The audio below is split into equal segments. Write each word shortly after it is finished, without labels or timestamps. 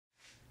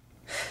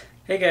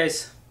Hey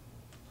guys,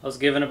 I was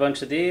given a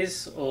bunch of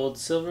these old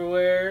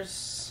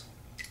silverwares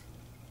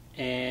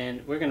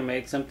and we're gonna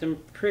make something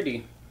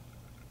pretty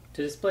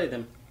to display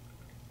them.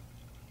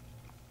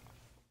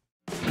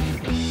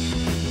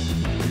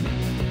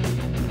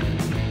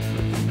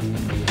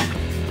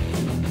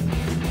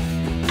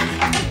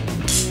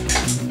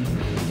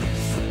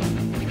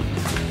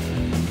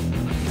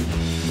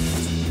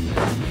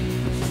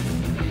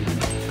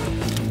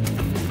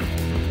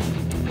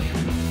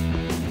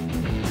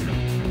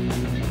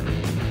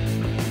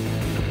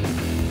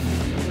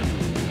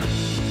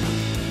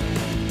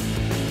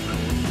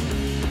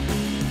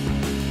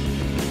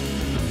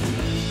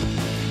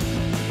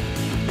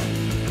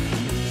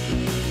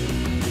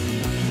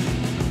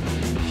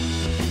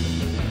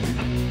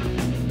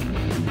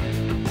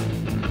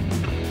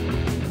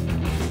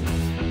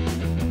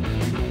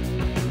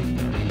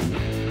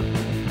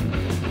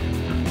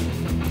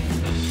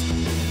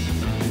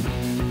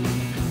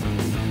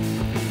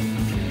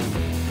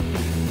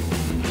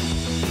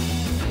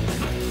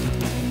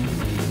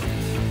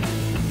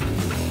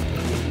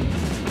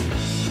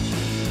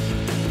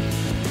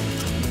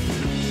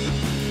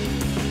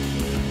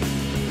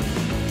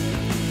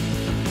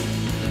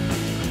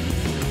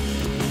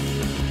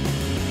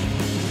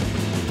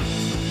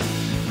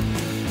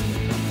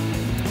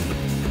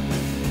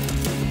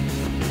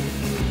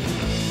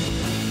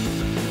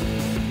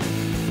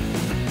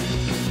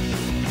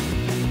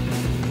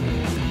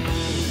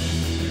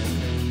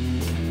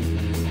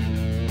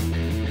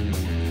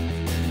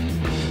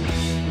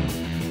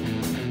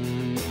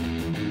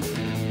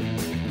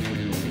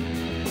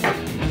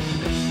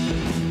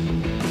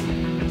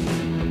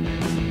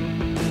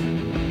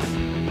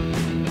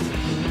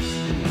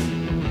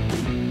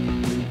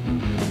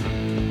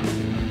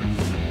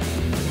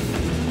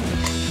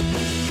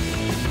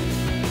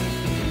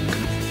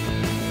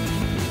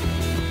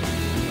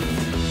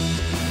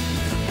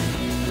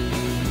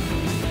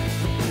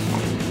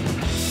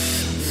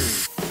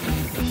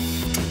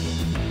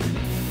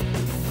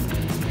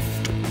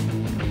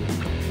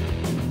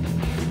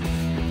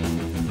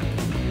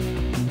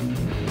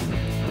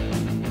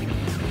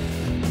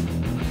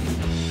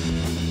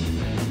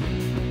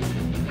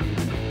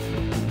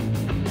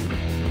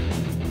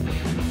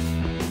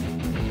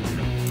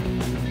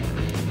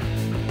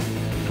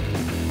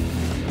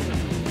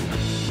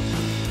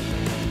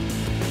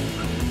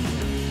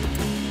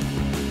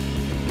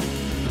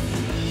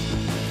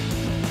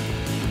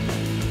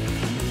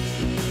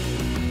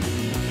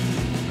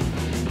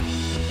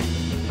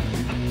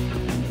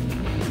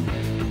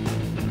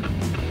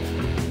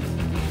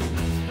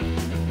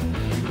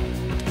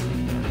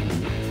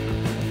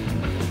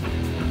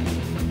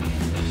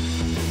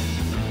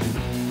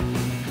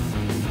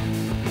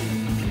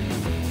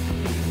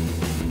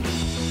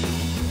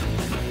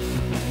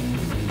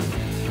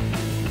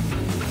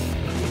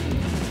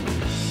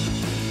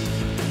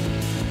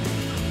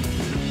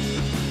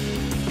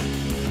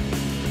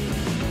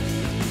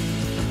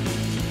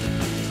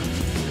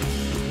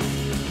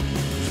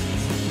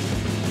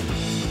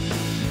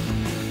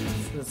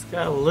 It's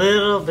got a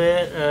little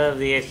bit of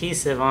the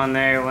adhesive on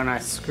there when I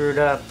screwed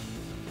up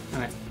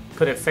and I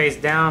put it face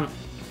down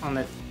on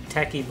the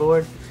tacky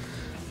board.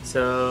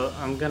 So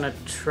I'm gonna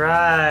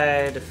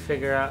try to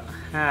figure out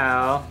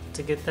how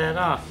to get that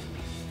off.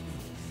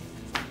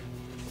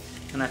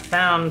 And I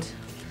found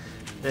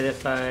that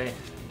if I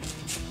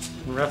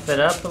rough it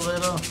up a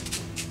little,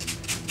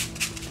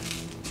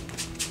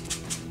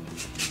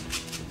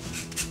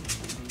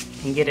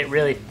 I can get it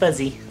really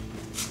fuzzy.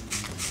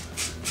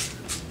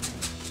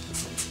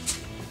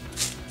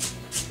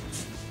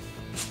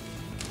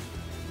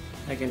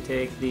 I can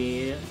take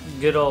the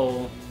good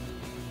old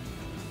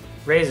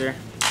razor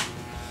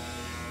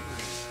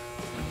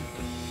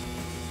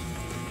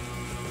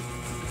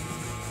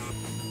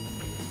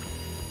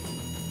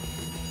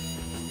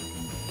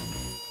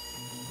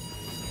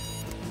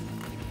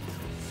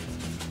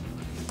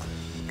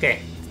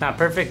okay, it's not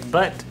perfect,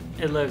 but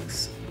it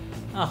looks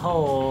a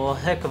whole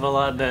heck of a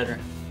lot better.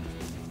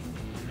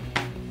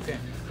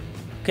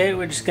 Okay,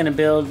 we're just gonna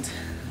build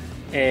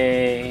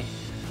a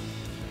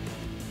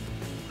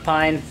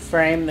pine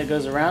frame that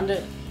goes around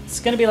it. It's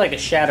gonna be like a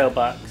shadow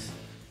box.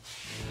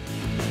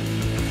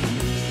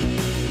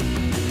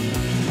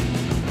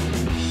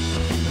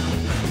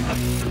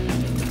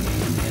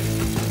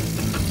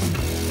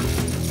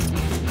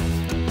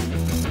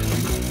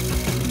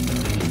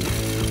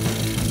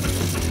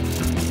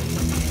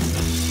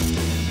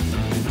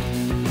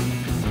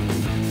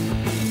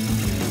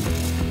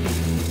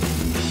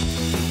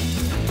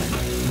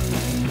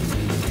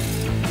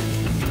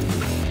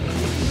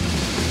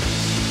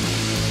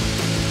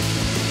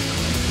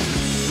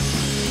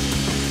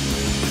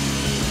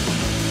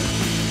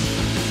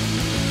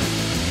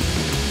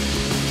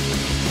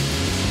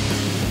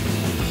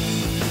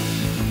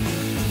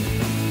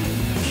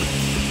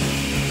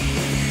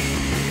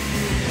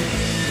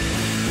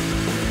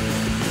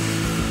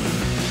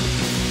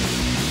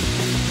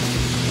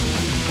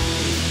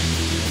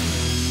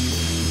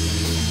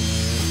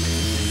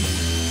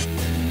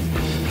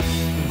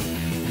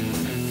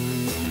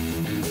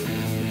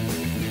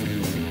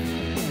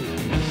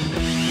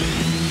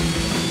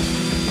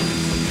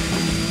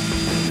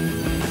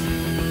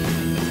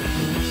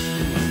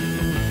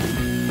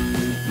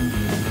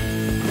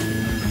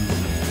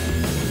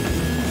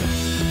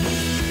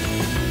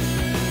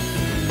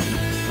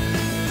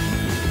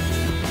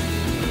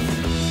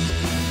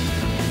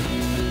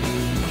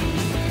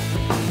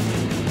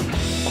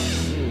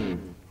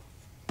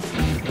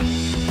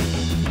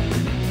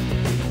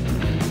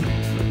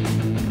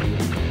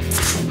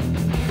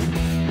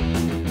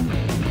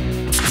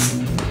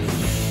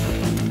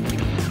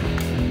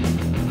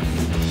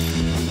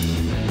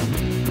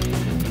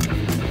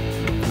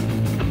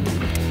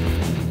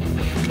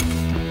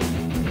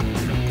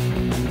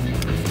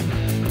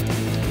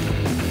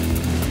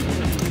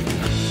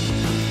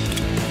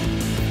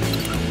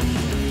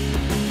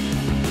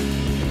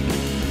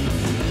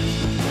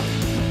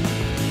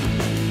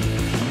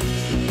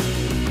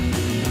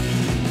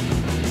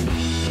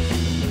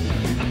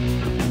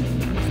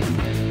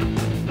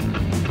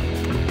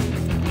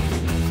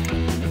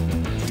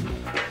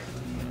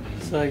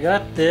 So I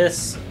got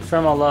this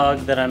from a log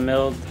that I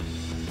milled.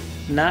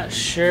 Not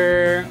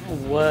sure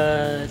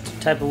what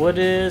type of wood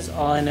it is.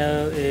 All I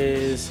know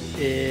is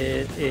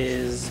it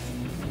is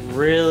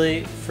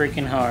really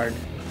freaking hard.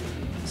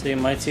 So you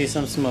might see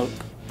some smoke.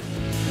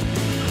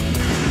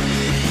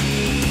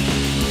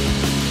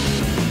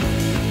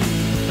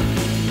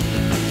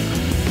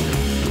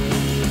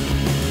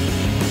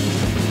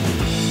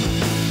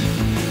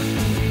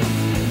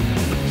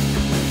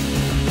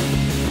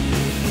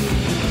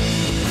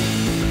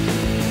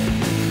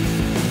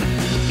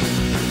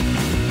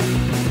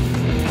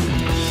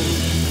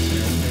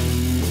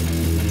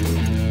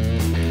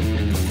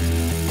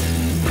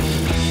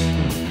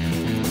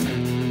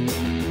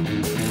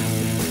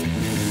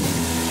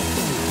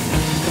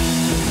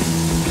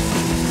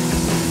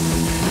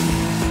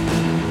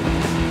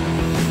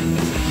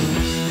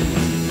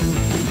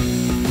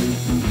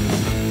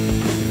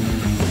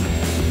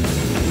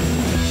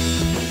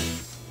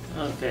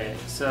 Okay,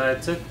 so I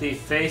took the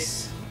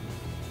face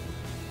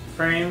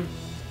frame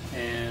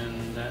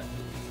and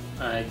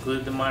I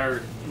glued the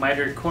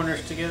mitered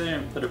corners together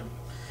and put a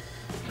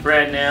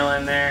brad nail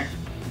in there,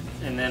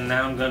 and then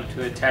now I'm going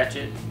to attach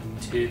it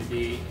to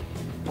the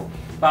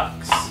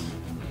box.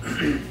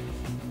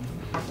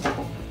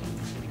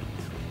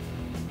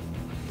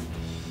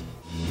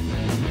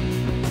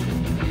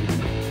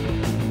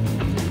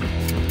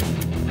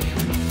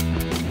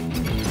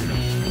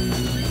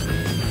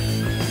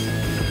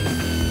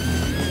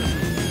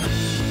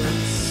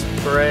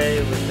 Spray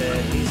with the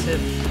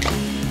adhesive.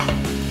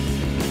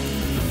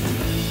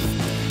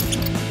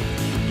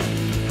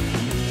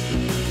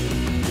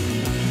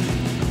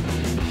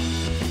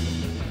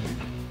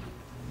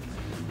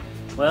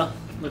 Well,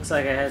 looks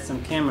like I had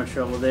some camera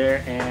trouble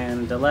there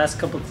and the last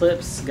couple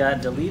clips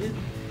got deleted.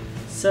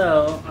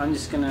 So I'm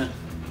just gonna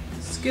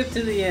skip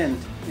to the end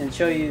and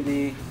show you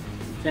the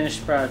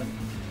finished product.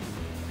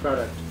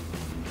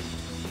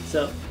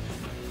 So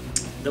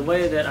the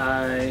way that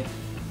I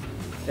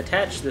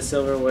attached the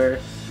silverware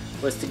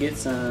was to get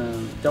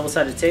some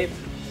double-sided tape,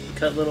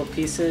 cut little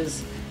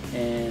pieces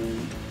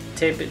and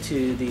tape it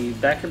to the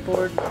backer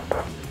board,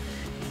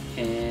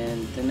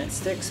 and then it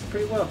sticks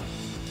pretty well.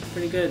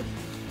 Pretty good.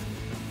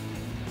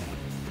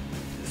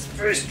 It's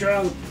very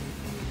strong.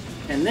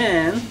 And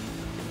then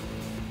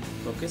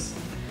focus,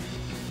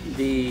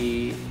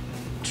 the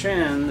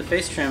trim, the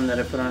face trim that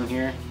I put on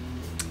here,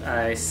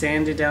 I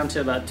sanded down to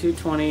about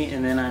 220,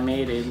 and then I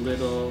made a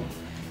little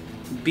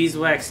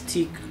beeswax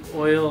teak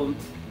oil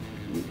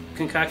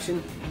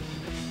concoction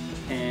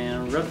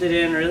and rubbed it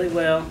in really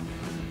well.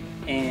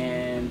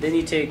 And then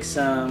you take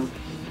some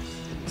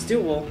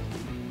steel wool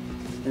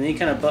and then you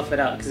kind of buff it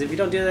out, because if you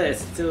don't do that,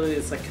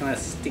 it's like kind of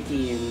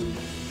sticky and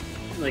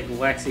like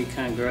waxy,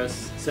 kind of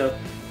gross. So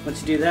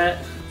once you do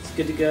that, it's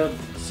good to go.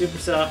 Super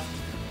soft,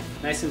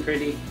 nice and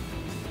pretty.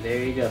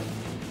 There you go.